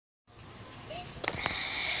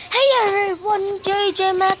everyone,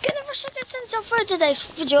 JJ Mac, and so for today's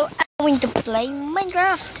video, I'm going to play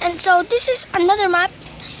Minecraft. And so this is another map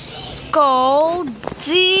called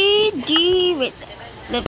wait,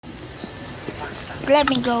 let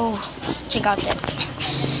me go check out that.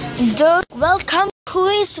 The Welcome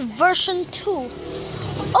Quiz version 2.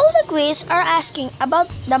 All the quiz are asking about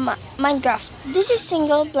the Minecraft. This is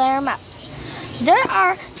single player map. There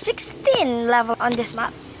are 16 levels on this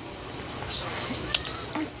map.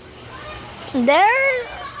 There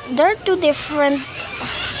are two different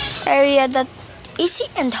areas, that easy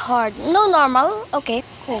and hard. No normal. Okay,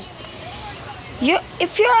 cool.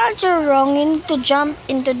 If you answer wrong, you need to jump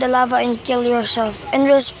into the lava and kill yourself and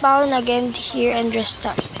respawn again here and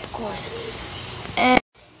restart. Cool. And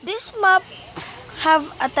this map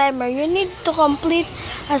have a timer. You need to complete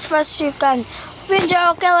as fast as you can.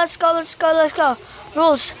 Okay, let's go.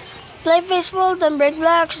 Rules: play peaceful, don't break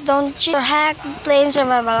blocks, don't cheat or hack, play in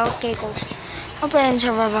survival. Okay, cool. I'm playing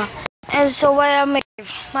survival. And so what am I?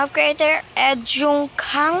 Map creator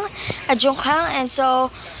Eejunkhang, and so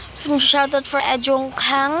shout out for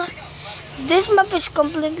Eejunkhang. This map is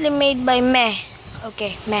completely made by me.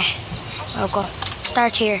 Okay, me. Okay,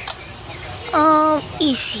 start here.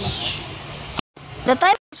 Easy. The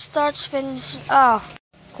time starts when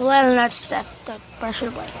well, that's that pressure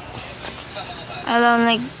button. I'll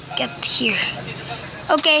only get here.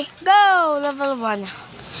 Okay, go level 1.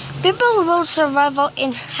 People will survive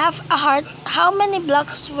in half a heart. How many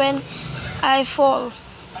blocks when I fall?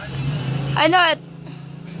 I know it.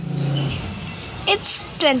 It's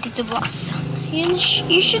 22 blocks. You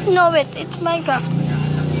should know it. It's Minecraft.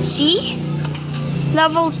 See?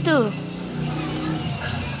 Level 2.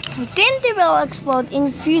 TNT will explode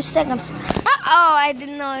in few seconds. Oh, I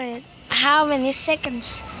didn't know it. How many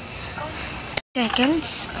seconds?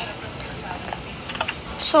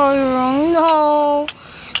 Sorry, wrong. No.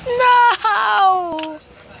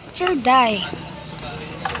 She'll die.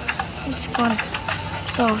 It's gone.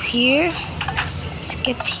 So here, let's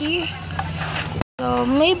get here. So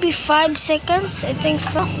maybe 5 seconds, I think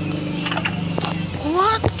so.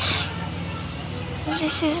 What?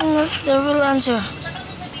 This is not the real answer.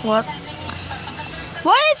 What?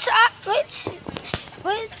 Wait,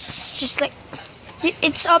 it's just like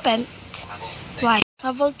it's open. Why?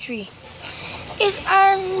 Level 3. Is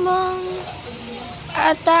Iron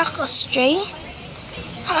attack stray?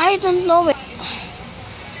 I don't know it.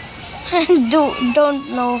 don't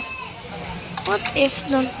know. What if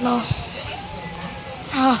don't know?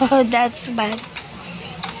 Oh, that's bad.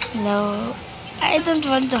 No, I don't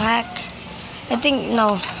want to hack. I think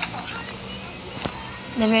no.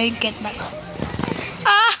 Let me get back.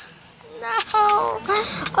 No,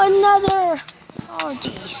 another. Oh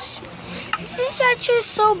jeez, this is actually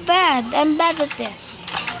so bad. I'm bad at this.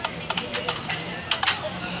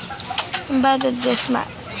 I'm bad at this map.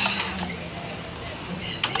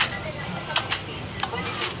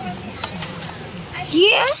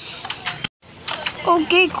 Yes.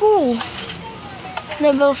 Okay, cool.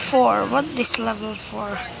 Level 4. What is level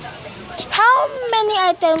 4? How many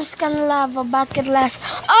items can lava bucket last?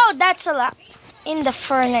 Oh, that's a lot. In the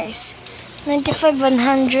furnace. 95,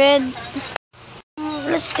 100.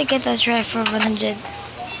 Let's take it a try for 100.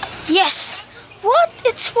 Yes. What?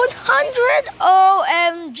 It's 100?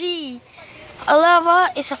 OMG. A lava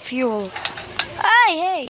is a fuel.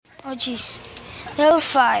 Hey. Oh jeez. Level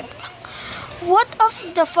 5. What of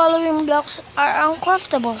the following blocks are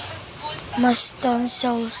uncraftable? Mustang,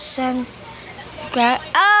 soul sand.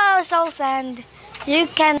 Soul sand. You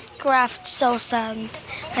can craft soul sand.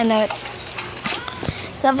 I know it.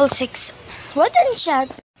 Level 6. What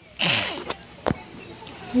enchant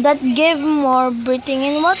that give more breathing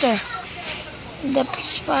in water? Depth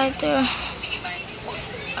spider.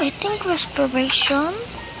 I think respiration.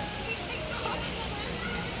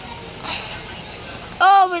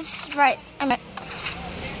 Oh, it's right.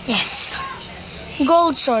 Yes.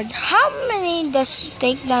 Gold sword. How many does it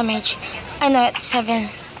take damage? I know it. 7.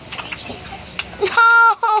 No!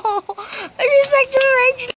 I just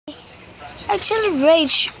actually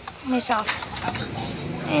rage myself.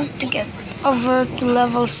 I need to get over to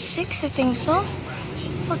level 6, I think so.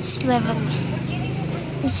 What's level?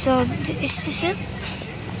 So, is this it?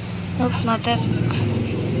 Nope, not it.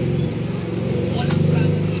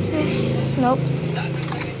 Is this? Nope.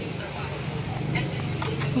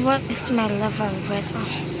 What is my level right now?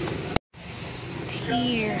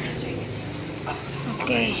 Here.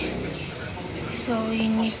 Okay. So you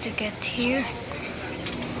need to get here.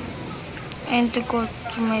 And to go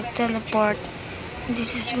to my teleport.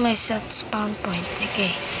 This is my set spawn point.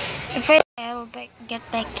 Okay. If I'll get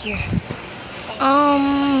back here.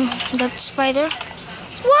 That spider.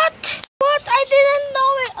 What?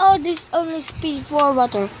 Oh, this only speed for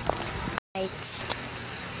water. Right.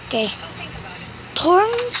 Okay.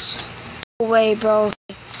 Thorns? No way, bro.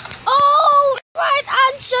 Oh, right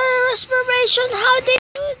answer. Respiration. How they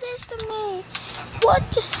do this to me?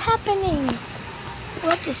 What is happening?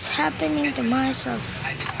 What is happening to myself?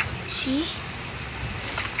 See?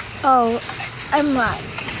 Oh, I'm right.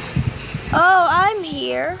 Oh, I'm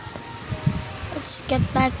here. Let's get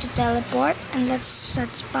back to teleport and let's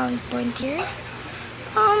set spawn point here.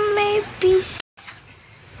 Maybe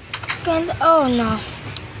oh no.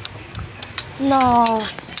 No.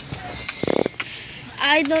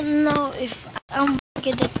 I don't know if I'm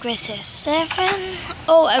good at quizzes. 7.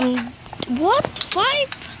 Oh, I'm what? 5?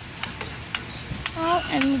 Oh,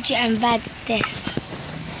 I'm bad at this.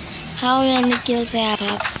 How many kills I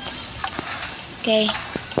have? Okay.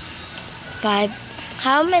 5.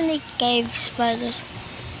 How many cave spiders?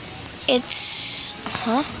 It's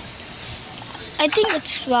I think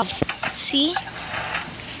it's 12. See?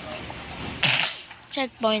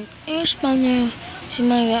 Checkpoint. Your spawner. See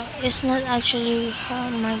my god. It's not actually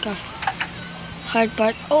Minecraft. Hard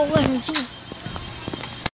part. OMG.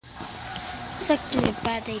 It's actually a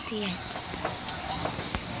bad idea.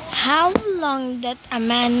 How long that a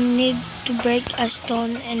man need to break a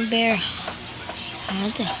stone and bear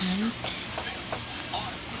the hunt?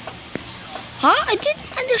 Huh? I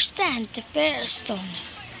didn't understand the bear stone.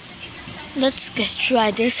 Let's just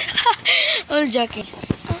try this. I'm joking.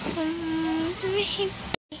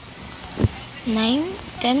 9,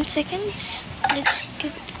 10 seconds. Let's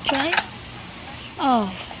get the try. Oh,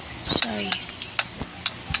 sorry.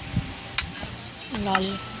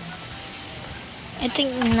 Lol. I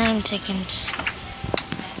think 9 seconds.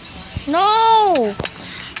 No!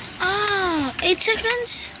 8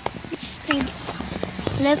 seconds?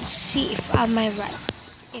 Let's see if am I right.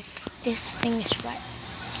 If this thing is right.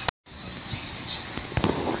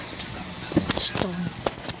 Stone.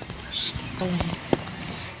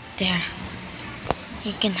 There.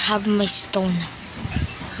 You can have my stone.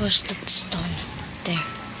 Where's that stone? There.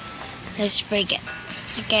 Let's break it.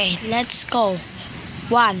 Okay, let's go.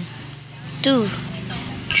 1, 2,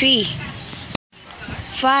 3,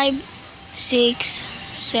 5, 6,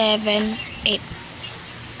 7, 8.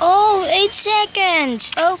 Oh, 8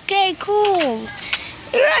 seconds. Okay, cool.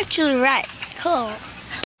 You're actually right. Cool.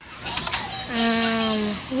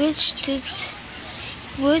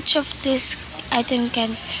 Which of this item can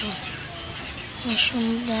fill?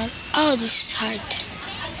 Mushroom bag. Oh, this is hard.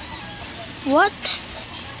 What?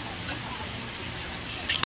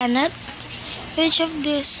 Cannot. Which of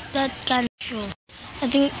this that can fuel? I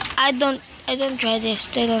think I don't try this.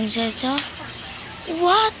 They don't say so.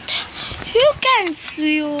 What? You can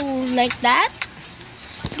fuel like that?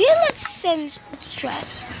 Let's try.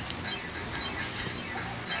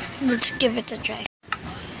 Let's give it a try.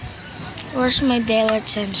 Where's my daylight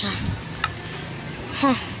sensor?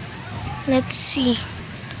 Let's see.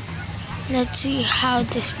 Let's see how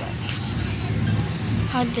this works.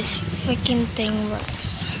 How this freaking thing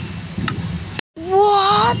works.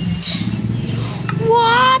 What?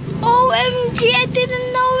 What? OMG, I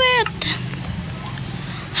didn't know it.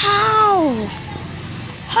 How?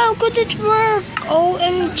 How could it work?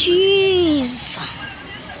 OMGs.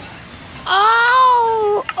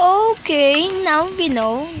 Oh, okay. Now we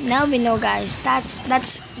know. Now we know, guys. That's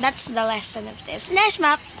the lesson of this. Next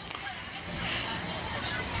map.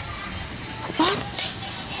 What?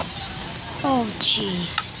 Oh,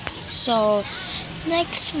 jeez. So,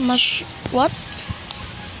 next what?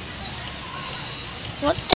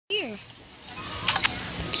 What here?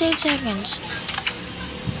 8 seconds.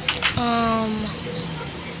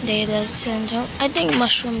 Data center. I think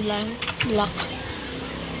mushroom block.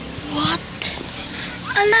 What?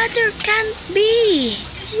 A ladder can't be.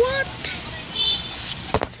 What?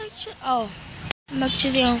 Oh, I'm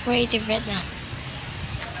actually on creative right now.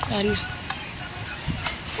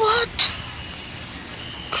 What?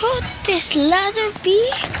 Could this ladder be?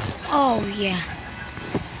 Oh yeah.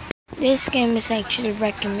 This game is actually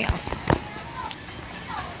wrecking me off.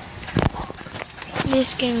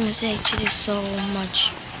 This game is actually so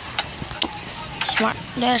much smart.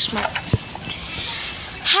 They're smart.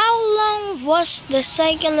 How long was the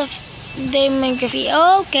cycle of the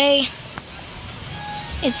Minecraft? Okay.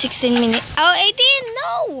 It's 16 minutes. Oh, 18?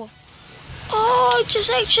 No! Oh, I just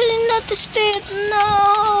actually noticed it.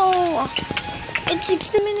 No! It's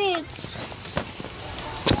 16 minutes.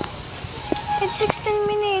 It's 16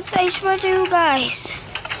 minutes. I swear to you guys.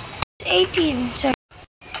 It's 18. Sorry.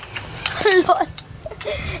 Lord.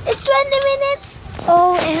 It's 20 minutes.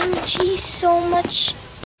 OMG, so much.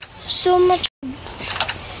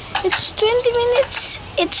 It's 20 minutes.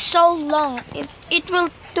 It's so long. It will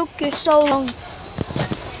took you so long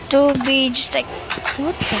to be just like,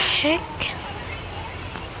 what the heck?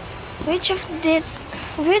 Which of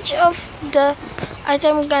the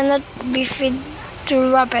item cannot be fed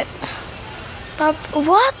to rabbit?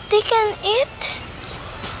 What? They can eat?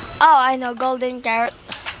 Oh, I know, golden carrot.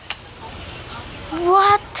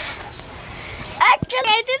 What? Actually,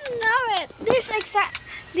 I didn't know it.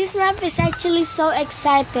 This map is actually so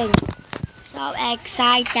exciting. So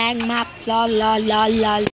exciting map. Lol, lol, lol,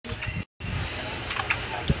 lol.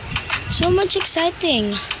 So much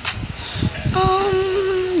exciting.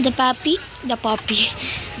 The puppy.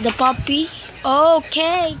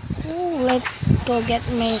 Okay, cool. Let's go get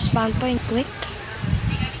my spawn point quick.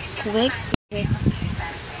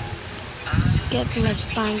 Let's get my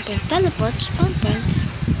spawn point. Teleport spawn point.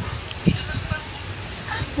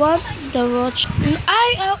 What the roach?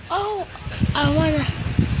 I wanna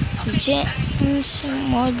James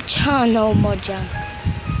Mojang. No, Mojang.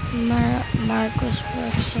 Marcus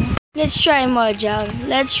Bergson. Let's try Mojang.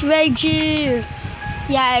 Let's rage you.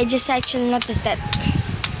 Yeah, I just actually noticed that.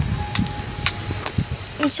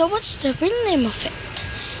 And so, what's the real name of it?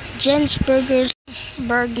 Jens Burgers.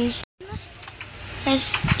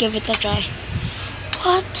 Let's give it a try.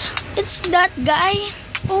 What? It's that guy?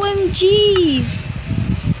 OMGs.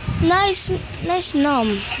 Nice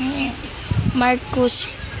nom. Marcus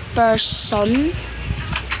Person.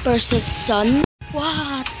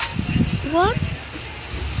 What?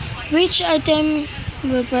 Which item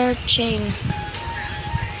repair chain?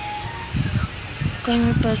 Can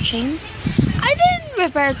repair chain? I didn't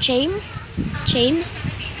repair chain.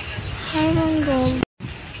 Iron gold.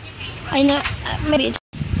 I know. Maybe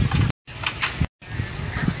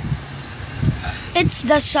it's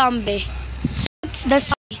the zombie.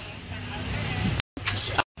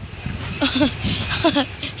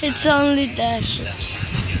 It's only the ships.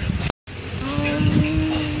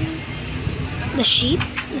 The sheep.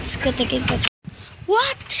 Let's go take it.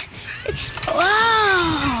 What? It's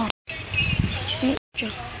wow.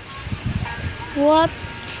 What?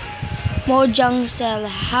 Mojang cell.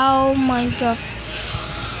 How Minecraft?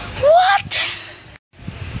 What?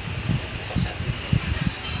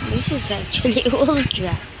 This is actually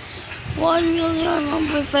ultra. 1 million,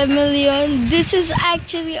 1.5 million. This is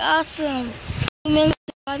actually awesome. 2 million,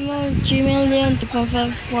 5 million, 3 million,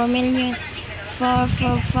 2.5, 4 million, 4,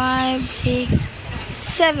 5, 6,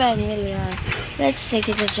 7 million. Let's take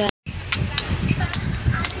it a try.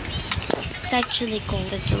 It's actually cool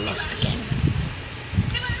that you lost the game.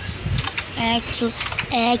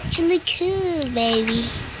 Actually cool, baby.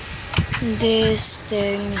 This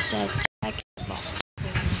thing is actually.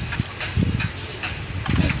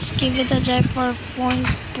 Let's give it a try for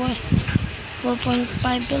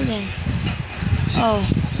 4.5 billion. Oh,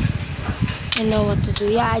 I know what to do.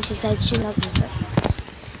 Yeah, I just actually noticed that.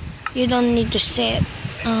 You don't need to say it.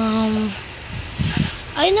 I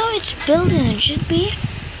know it's billion. It should be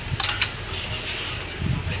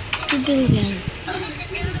 2 billion.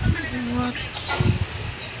 What?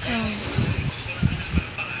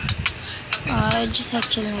 I just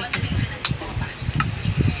actually noticed it.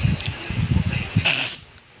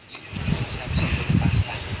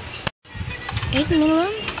 $8 million?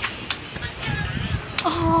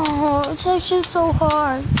 Oh, it's actually so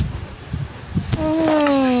hard.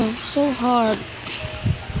 So hard.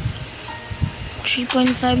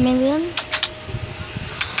 3.5 million?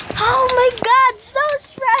 Oh my god, so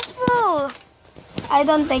stressful! I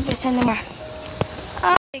don't take this anymore.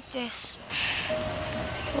 I'll take this.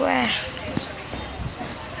 Where?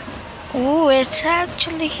 Oh, it's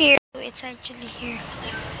actually here.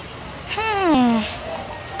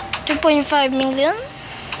 2.5 million?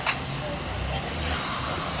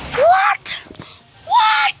 What?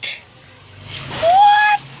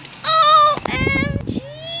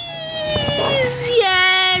 OMGs!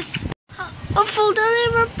 Yes! A full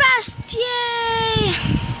deliver passed! Yay!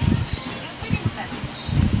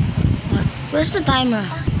 What? Where's the timer?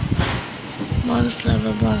 Bonus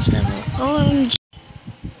level. OMG!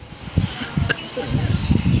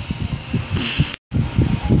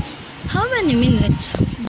 How many minutes?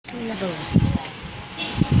 Level.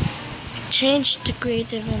 Change to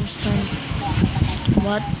creative instant.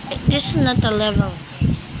 What? This is not a level.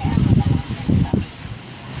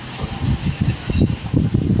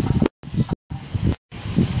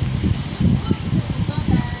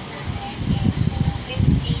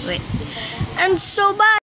 Wait. And so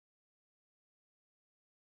bye.